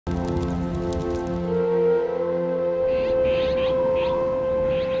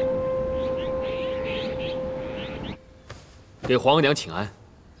给皇额娘请安。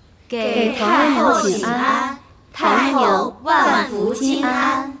给皇额娘请安，太后万福金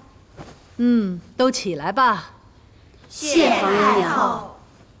安。都起来吧。谢皇额娘。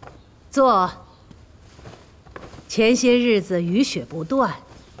坐。前些日子雨雪不断，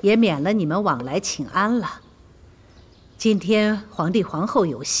也免了你们往来请安了。今天皇帝皇后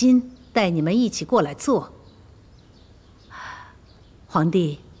有心，带你们一起过来坐。皇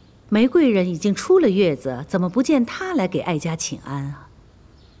帝，玫瑰人已经出了月子，怎么不见她来给哀家请安啊？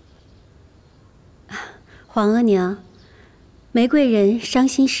皇额娘，玫瑰人伤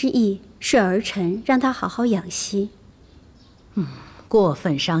心失意，是儿臣让她好好养息。过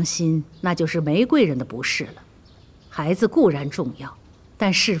分伤心，那就是玫瑰人的不是了。孩子固然重要，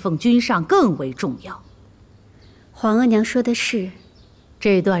但侍奉君上更为重要。皇额娘说的是，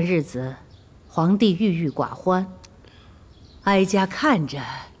这段日子，皇帝郁郁寡欢，哀家看着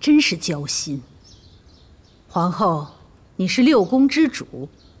真是焦心。皇后，你是六宫之主，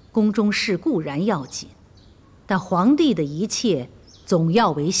宫中事固然要紧，但皇帝的一切总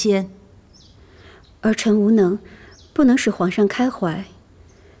要为先。儿臣无能，不能使皇上开怀，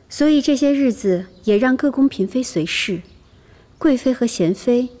所以这些日子也让各宫嫔妃随侍，贵妃和贤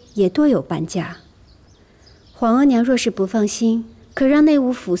妃也多有搬家。皇额娘若是不放心，可让内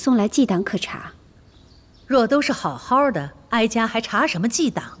务府送来记档可查。若都是好好的，哀家还查什么记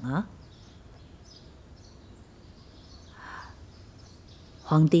档啊？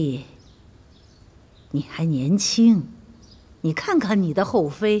皇帝，你还年轻，你看看你的后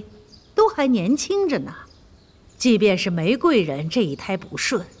妃，都还年轻着呢。即便是玫瑰人这一胎不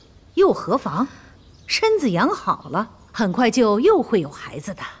顺，又何妨？身子养好了，很快就又会有孩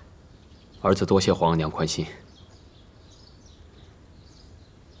子的。儿子多谢皇额娘宽心。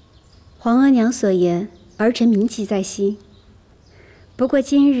皇额娘所言，儿臣铭记在心。不过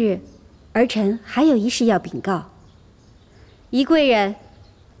今日，儿臣还有一事要禀告。宜贵人，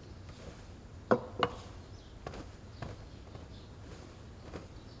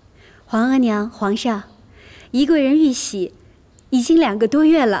皇额娘、皇上，宜贵人玉玺已经2个多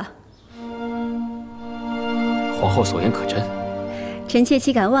月了。皇后所言可真？臣妾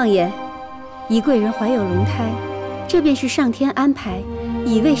岂敢妄言。宜贵人怀有龙胎，这便是上天安排，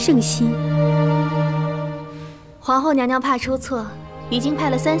以慰圣心。皇后娘娘怕出错，已经派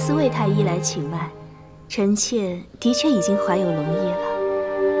了3、4位太医来请脉，臣妾的确已经怀有龙翼了。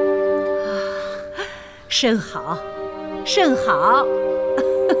甚好，甚好。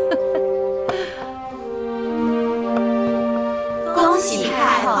恭喜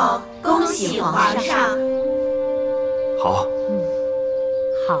太后，恭喜皇上。好，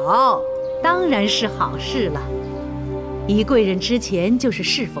好，当然是好事了。宜贵人之前就是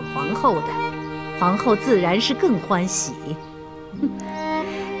侍奉皇后的，皇后自然是更欢喜。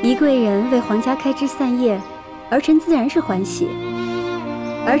宜贵人为皇家开枝散叶，儿臣自然是欢喜。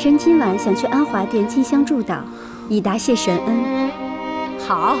儿臣今晚想去安华殿进香祝祷，以答谢神恩。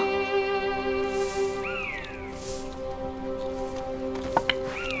好。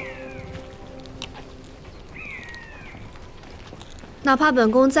哪怕本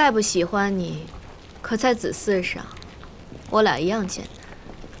宫再不喜欢你，可在子嗣上，我俩一样简单。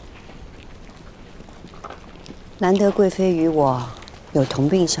难得贵妃与我有同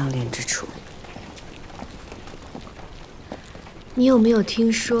病相怜之处。你有没有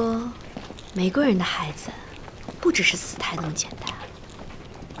听说，玫瑰人的孩子不只是死胎那么简单？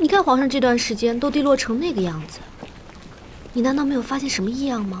你看皇上这段时间都低落成那个样子，你难道没有发现什么异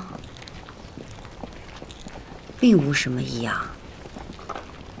样吗？并无什么异样。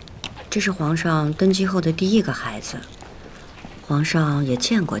这是皇上登基后的第1个孩子，皇上也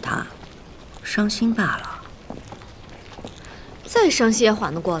见过他，伤心罢了。再伤心也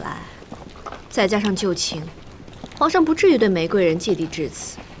缓得过来，再加上旧情，皇上不至于对玫瑰人芥蒂至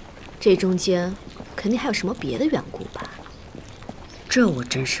此。这中间肯定还有什么别的缘故吧？这我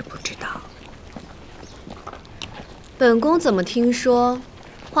真是不知道。本宫怎么听说，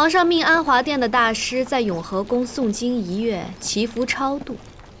皇上命安华殿的大师在永和宫诵经1月，祈福超度。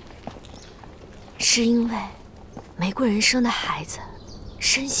是因为玫瑰人生的孩子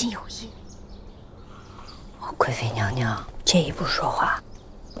身心有异。贵妃娘娘，借一步说话。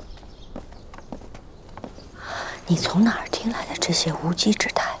你从哪儿听来的这些无稽之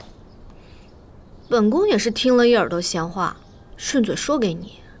谈？本宫也是听了一耳朵闲话，顺嘴说给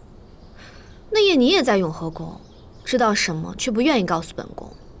你。那夜你也在永和宫，知道什么却不愿意告诉本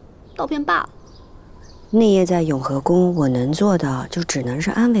宫，倒便罢了。那夜在永和宫，我能做的就只能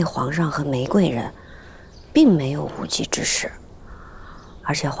是安慰皇上和玫瑰人，并没有无稽之事。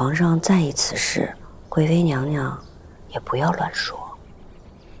而且皇上在意此事，贵妃娘娘也不要乱说。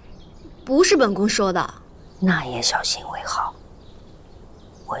不是本宫说的，那也小心为好。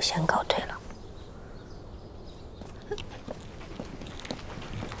我先告退了。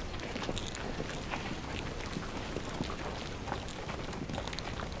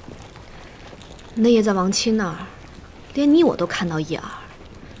那夜在王亲那儿，连你我都看到一二。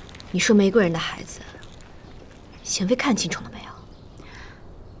你说玫瑰人的孩子，贤妃看清楚了没有？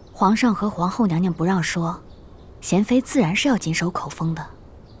皇上和皇后娘娘不让说，贤妃自然是要谨守口风的。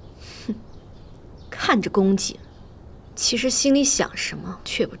哼，看着恭谨，其实心里想什么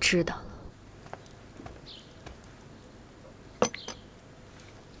却不知道。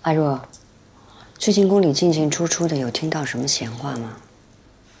阿若，最近宫里进进出出的，有听到什么闲话吗？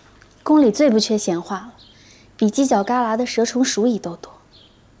宫里最不缺闲话了，比犄角旮旯的蛇虫鼠蚁都多。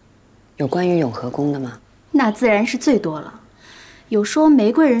有关于永和宫的吗？那自然是最多了。有说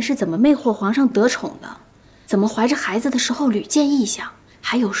玫瑰人是怎么魅惑皇上得宠的，怎么怀着孩子的时候屡见异象，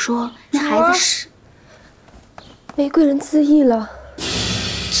还有说那孩子是玫瑰人自缢了。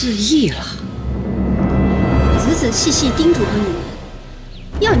自缢了？仔仔细细叮嘱了你们，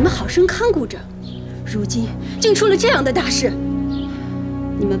要你们好生看顾着。如今竟出了这样的大事，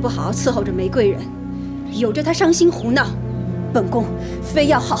你们不好好伺候着玫瑰人，由着她伤心胡闹，本宫非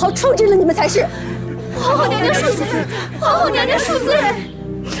要好好处置了你们才是。皇后娘娘恕罪！皇后娘娘恕罪！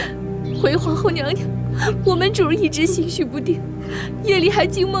回皇后娘娘，我们主儿一直心绪不定，夜里还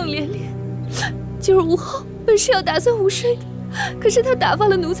惊梦连连。今儿午后本是要打算午睡的，可是他打发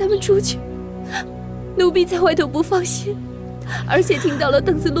了奴才们出去，奴婢在外头不放心，而且听到了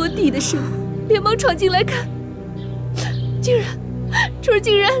凳子落地的声音，连忙闯进来看，主儿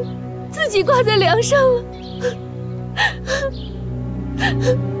竟然自己挂在梁上了。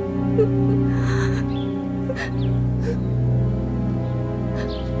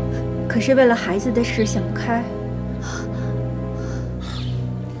可是为了孩子的事想不开。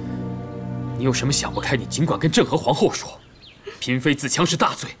你有什么想不开，你尽管跟正和皇后说。嫔妃自强是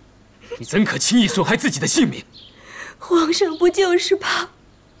大罪，你怎可轻易损害自己的性命？皇上不就是怕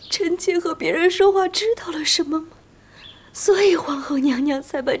臣妾和别人说话知道了什么吗？所以皇后娘娘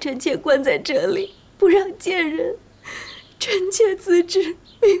才把臣妾关在这里，不让见人。臣妾自知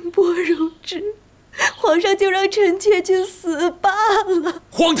命薄如纸，皇上就让臣妾去死罢了。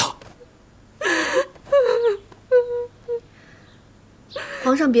荒唐！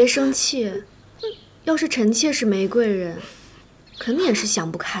皇上别生气，要是臣妾是玫瑰人，肯定也是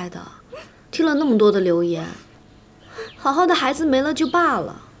想不开的。听了那么多的流言，好好的孩子没了就罢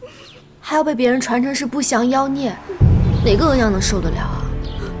了，还要被别人传成是不祥妖孽，哪个额娘能受得了啊？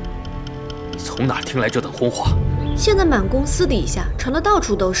你从哪儿听来这等荤话？现在满宫私底下传的到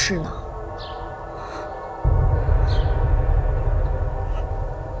处都是呢。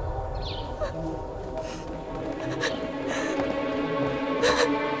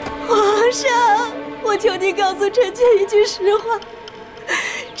皇上，我求你告诉臣妾一句实话，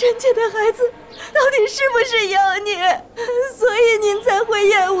臣妾的孩子到底是不是妖孽？所以您才会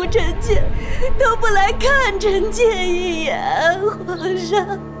厌恶臣妾，都不来看臣妾一眼。皇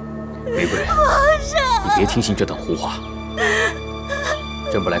上，玫瑰，皇上，你别听信这等胡话。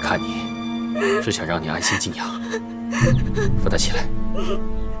朕不来看你，是想让你安心静养。扶他起来。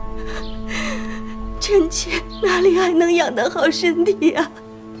臣妾哪里还能养得好身体啊？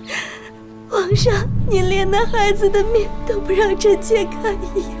皇上，您连那孩子的面都不让臣妾看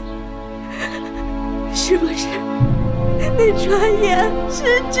一眼，是不是？那传言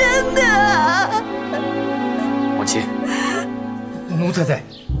是真的啊？王亲，奴才在。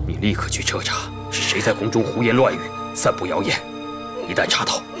你立刻去彻查是谁在宫中胡言乱语、散布谣言。一旦查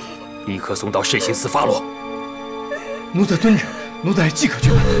到，立刻送到慎刑司发落。奴才遵旨，奴才即刻去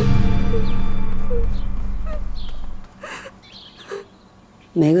办。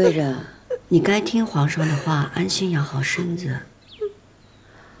玫瑰人，你该听皇上的话，安心养好身子。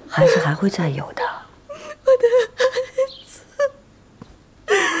孩子还会再有的。我的孩子。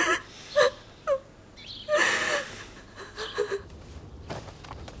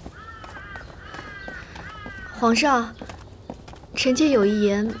皇上，臣妾有一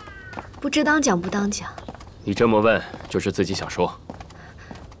言，不知当讲不当讲。你这么问，就是自己想说。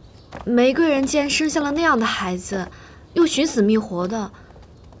玫瑰人既然生下了那样的孩子，又寻死觅活的，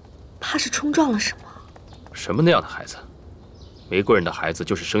怕是冲撞了什么？什么那样的孩子？玫瑰人的孩子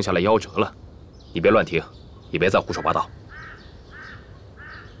就是生下来夭折了。你别乱听，也别再胡说八道。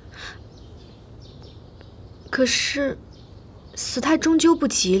可是，死态终究不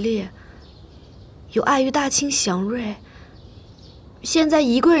吉利，有碍于大清祥瑞。现在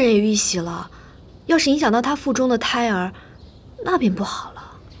宜贵人也遇袭了，要是影响到他腹中的胎儿，那便不好了。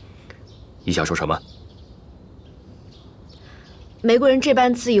你想说什么？玫瑰人这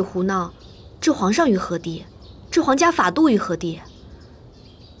般恣意胡闹，置皇上于何地？置皇家法度于何地？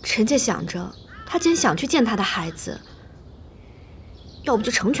臣妾想着，他既然想去见他的孩子，要不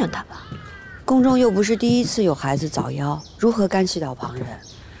就成全他吧。宫中又不是第一次有孩子早夭，如何干系到旁人？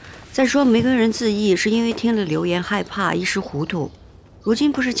再说玫瑰人自缢是因为听了流言害怕，一时糊涂，如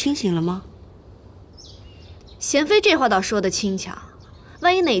今不是清醒了吗？贤妃这话倒说得轻巧，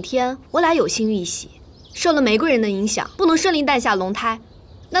万一哪天我俩有幸遇喜，受了玫瑰人的影响，不能顺利诞下龙胎，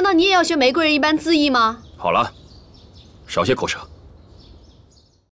难道你也要学玫瑰人一般自缢吗？好了，少些口舌。